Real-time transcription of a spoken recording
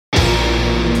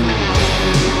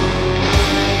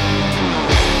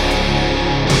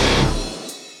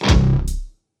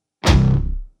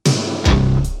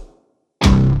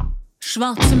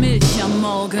Schwarze Milch am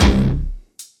Morgen.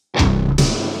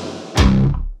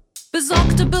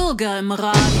 Besorgte Bürger im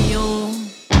Radio.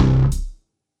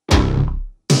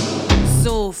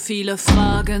 So viele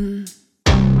Fragen.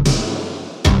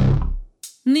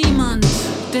 Niemand,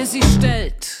 der sie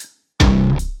stellt.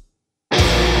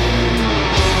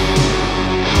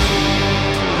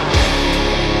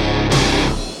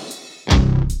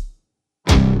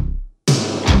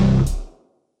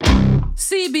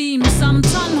 Seabeams am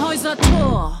Tannhäuser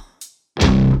Tor.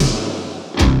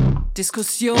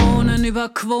 Diskussionen über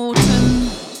Quoten.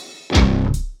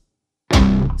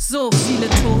 So viele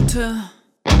Tote.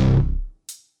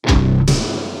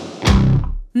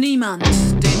 Niemand,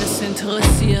 den es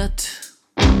interessiert.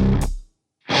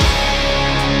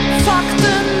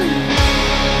 Fakten,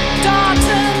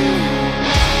 Daten,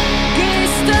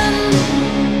 Gesten,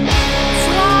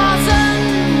 Phrasen.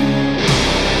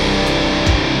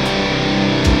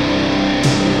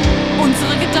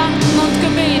 Unsere Gedanken und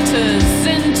Gebete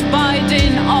sind bei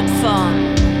den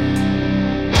Opfern.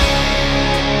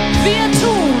 Wir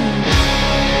tun,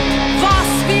 was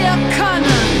wir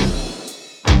können.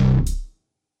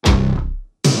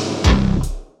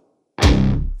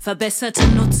 Verbesserte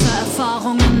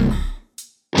Nutzererfahrungen.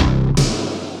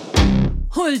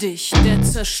 Huldig der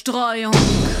Zerstreuung.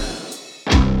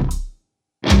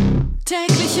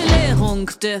 Tägliche Leerung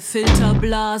der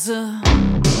Filterblase.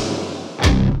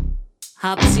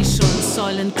 Haben Sie schon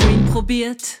Soylent Green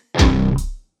probiert?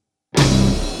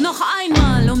 Noch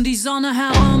einmal um die Sonne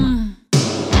herum.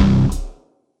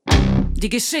 Die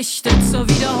Geschichte zur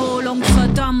Wiederholung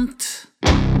verdammt.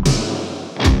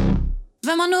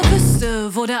 Wenn man nur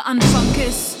wüsste, wo der Anfang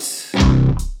ist,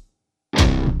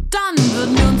 dann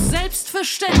würden wir uns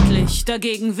selbstverständlich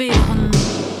dagegen wehren.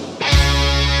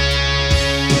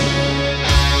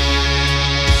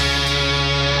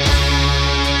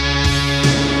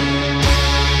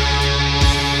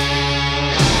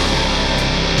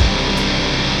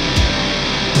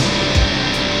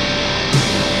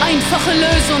 Einfache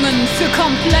Lösungen für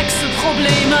komplexe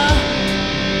Probleme.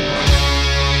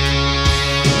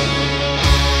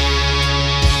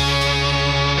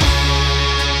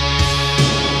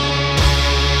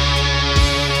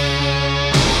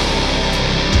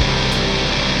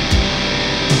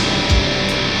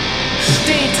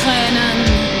 Stehtränen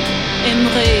im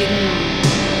Regen.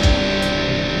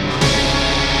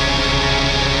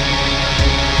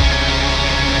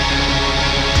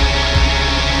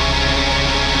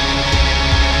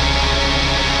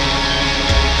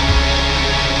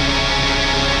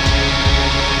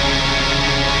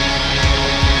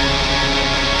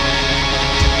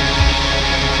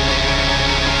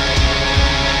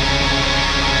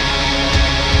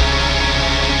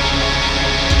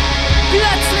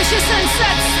 Plötzliches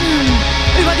Entsetzen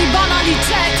über die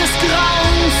Banalität des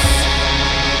Grauens.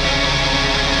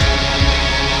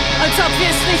 Als ob wir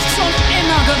es nicht schon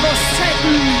immer gewusst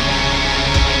hätten.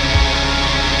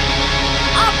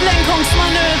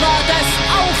 Ablenkungsmanöver des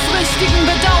aufrichtigen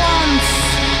Bedauerns.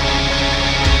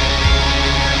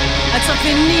 Als ob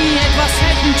wir nie etwas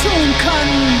hätten tun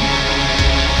können.